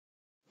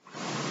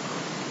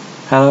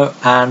Hello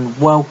and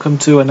welcome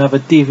to another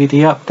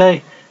DVD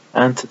update,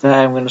 and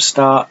today I'm going to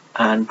start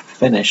and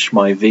finish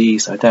my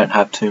V's. I don't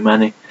have too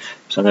many,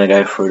 so I'm going to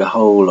go through the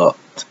whole lot.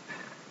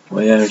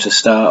 We're going to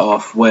start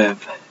off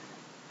with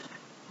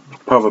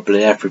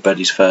probably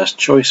everybody's first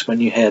choice when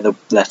you hear the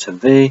letter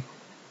V.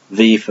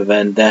 V for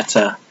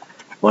Vendetta,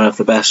 one of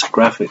the best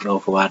graphic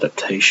novel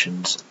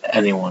adaptations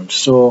anyone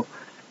saw.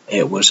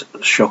 It was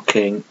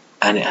shocking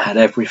and it had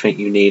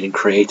everything you need and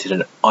created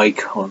an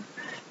icon,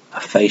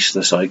 a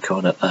faceless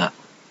icon at that.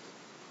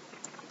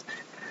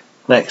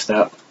 Next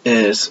up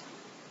is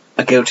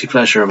a guilty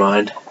pleasure of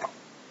mine,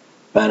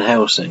 Van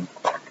Helsing.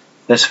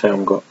 This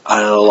film got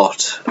a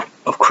lot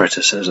of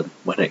criticism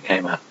when it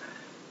came out,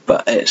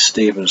 but it's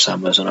Stephen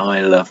Sommers and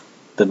I love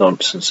the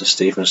nonsense of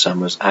Stephen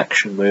Sommers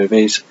action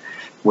movies.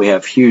 We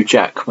have Hugh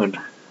Jackman,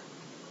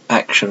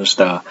 action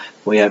star.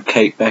 We have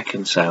Kate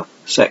Beckinsale,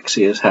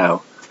 sexy as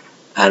hell,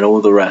 and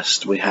all the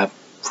rest. We have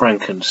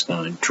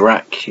Frankenstein,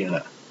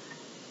 Dracula,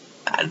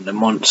 and the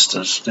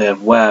monsters. They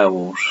have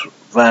werewolves,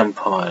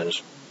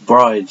 vampires,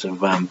 brides of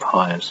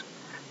vampires,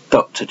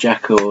 Dr.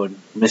 Jekyll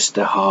and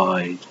Mr.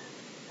 Hyde.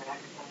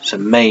 It's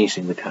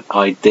amazing the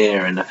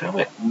idea in the film.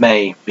 It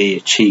may be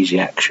a cheesy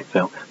action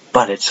film,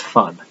 but it's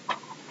fun.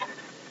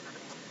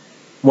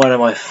 One of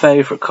my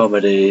favourite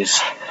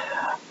comedies,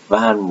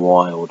 Van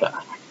Wilder.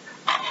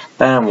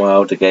 Van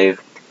Wilder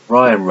gave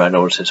Ryan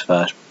Reynolds his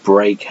first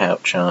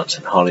breakout chance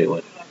in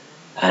Hollywood,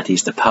 and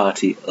he's the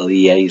party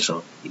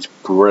liaison. He's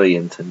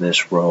brilliant in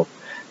this role,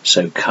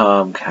 so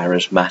calm,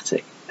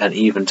 charismatic, and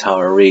even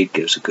Tara Reid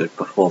gives a good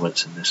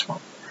performance in this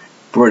one.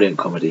 Brilliant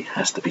comedy,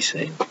 has to be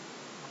seen.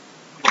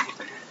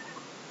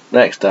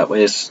 Next up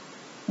is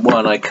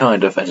one I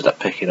kind of ended up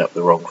picking up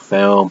the wrong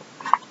film.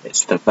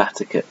 It's the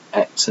Vatican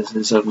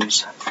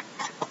Exorcisms.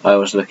 I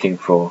was looking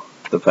for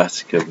the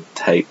Vatican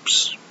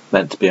tapes,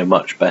 meant to be a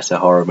much better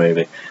horror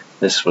movie.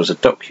 This was a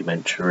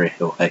documentary,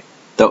 or a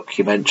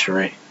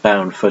documentary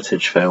found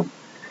footage film,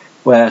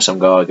 where some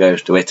guy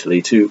goes to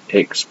Italy to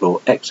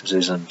explore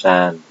exorcisms,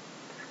 and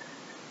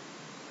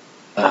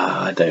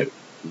I don't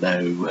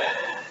know,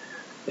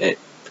 it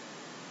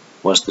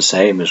was the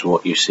same as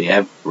what you see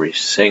every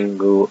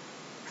single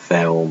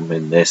film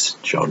in this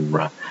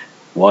genre.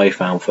 Why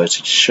found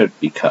footage should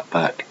be cut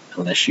back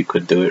unless you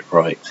could do it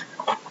right.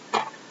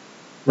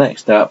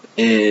 Next up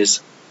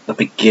is the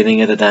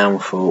beginning of the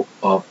downfall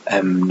of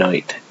M.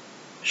 Night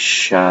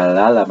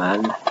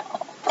Shyamalan,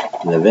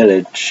 The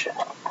Village.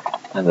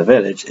 And The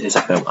Village is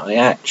a film I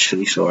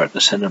actually saw at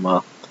the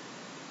cinema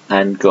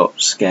and got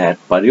scared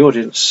by the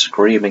audience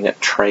screaming at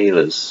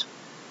trailers.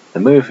 The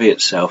movie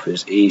itself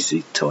is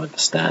easy to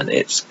understand.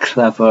 It's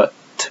clever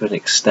to an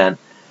extent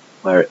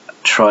where it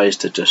tries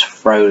to just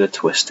throw the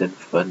twist in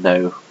for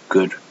no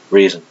good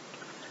reason.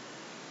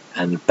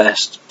 And the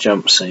best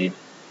jump scene,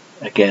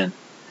 again,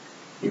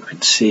 you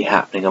can see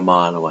happening a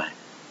mile away.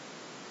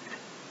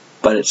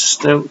 But it's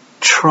still,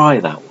 try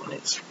that one.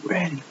 It's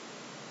really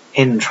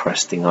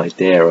interesting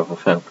idea of a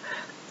film,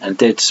 and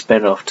did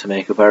spin off to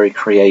make a very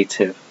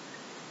creative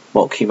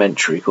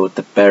mockumentary called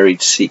The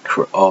Buried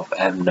Secret of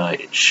M.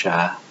 Night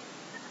Shyamalan.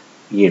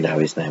 You know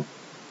his name.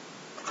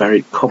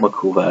 Very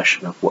comical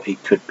version of what he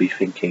could be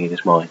thinking in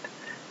his mind.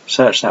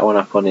 Search that one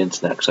up on the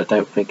internet because I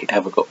don't think it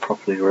ever got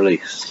properly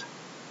released.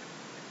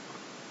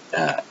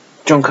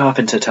 John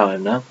Carpenter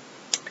time now.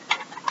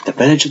 The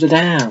Village of the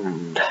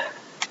Damned.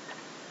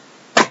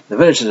 The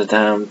Village of the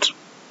Damned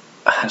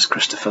has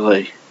Christopher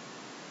Lee.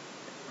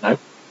 No,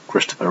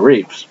 Christopher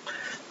Reeves.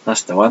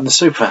 That's the one, the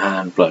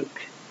Superhand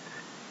bloke.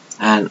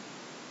 And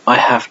I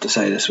have to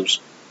say this was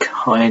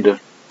kind of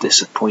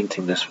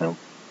disappointing, this film.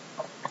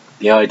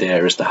 The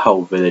idea is the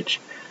whole village,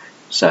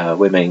 so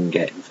women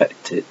get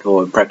infected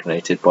or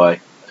impregnated by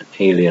an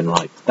alien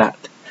like that,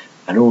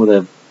 and all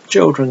the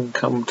children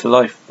come to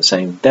life the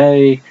same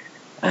day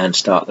and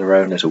start their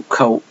own little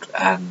cult,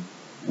 and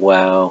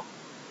well,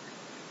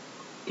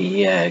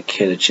 yeah,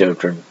 kill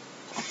children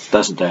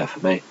doesn't do it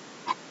for me.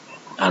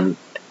 And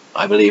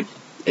I believe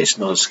it's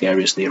not as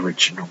scary as the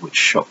original, which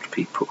shocked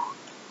people.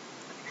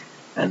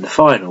 And the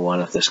final one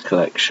of this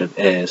collection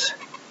is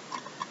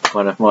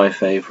one of my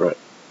favourite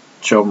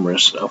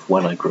genres of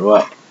when I grew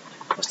up.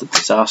 Was the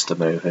disaster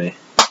movie.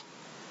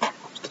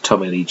 It's the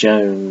Tommy Lee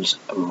Jones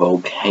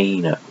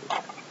Volcano.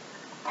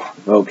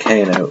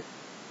 Volcano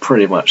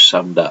pretty much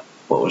summed up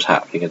what was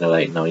happening in the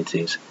late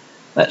 90s.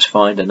 Let's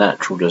find a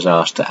natural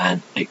disaster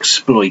and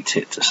exploit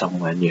it to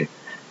somewhere new.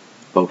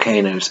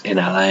 Volcanoes in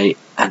LA,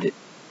 and it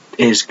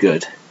is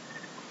good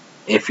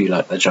if you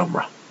like the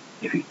genre.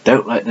 If you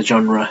don't like the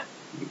genre,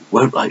 you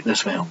won't like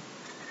this film.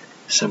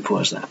 Simple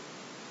as that.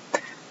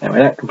 Anyway,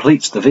 that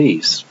completes the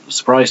V's,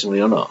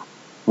 surprisingly or not.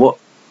 What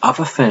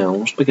other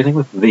films beginning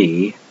with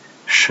V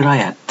should I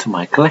add to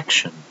my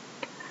collection?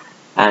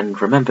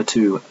 And remember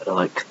to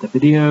like the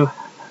video,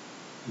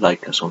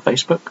 like us on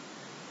Facebook,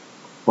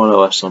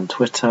 follow us on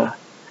Twitter,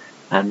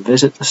 and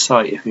visit the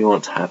site if you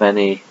want to have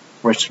any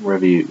written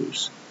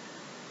reviews.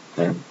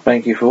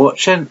 Thank you for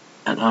watching,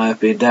 and I have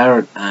been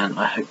Darren, and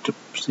I hope to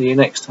see you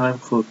next time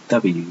for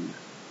W.